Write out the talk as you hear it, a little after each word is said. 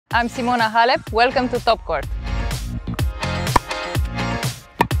I'm Simona Halep. Welcome to TopCourt.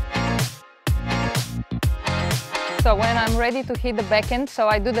 So when I'm ready to hit the backhand, so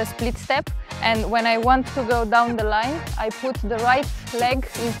I do the split step, and when I want to go down the line, I put the right leg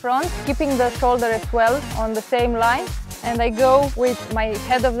in front, keeping the shoulder as well on the same line, and I go with my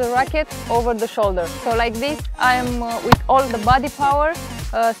head of the racket over the shoulder. So like this, I'm with all the body power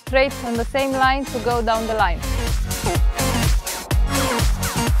straight on the same line to go down the line.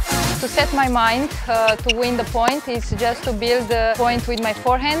 To set my mind to win the point is just to build the point with my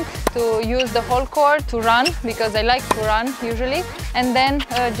forehand, to use the whole court to run, because I like to run usually, and then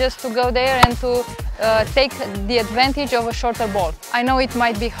just to go there and to take the advantage of a shorter ball. I know it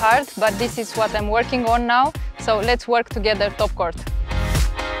might be hard, but this is what I'm working on now, so let's work together TopCourt.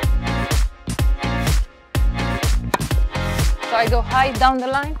 So I go high down the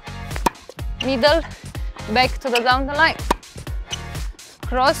line, middle, back to the down the line,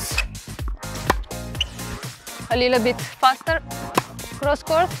 cross, a little bit faster, cross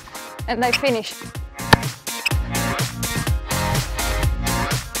court, and I finish.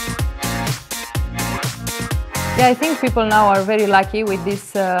 Yeah, I think people now are very lucky with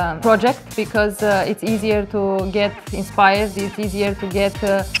this project, because it's easier to get inspired, it's easier to get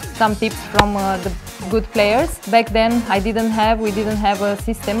some tips from the good players. Back then we didn't have a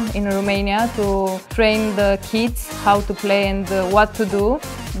system in Romania to train the kids how to play and what to do,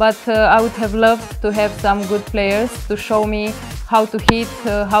 but I would have loved to have some good players to show me how to hit,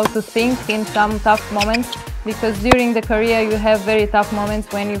 how to think in some tough moments, because during the career you have very tough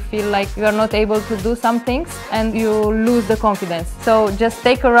moments when you feel like you are not able to do some things and you lose the confidence. So just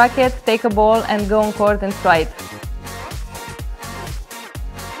take a racket, take a ball and go on court and try it.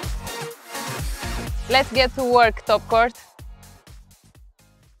 Let's get to work, TopCourt.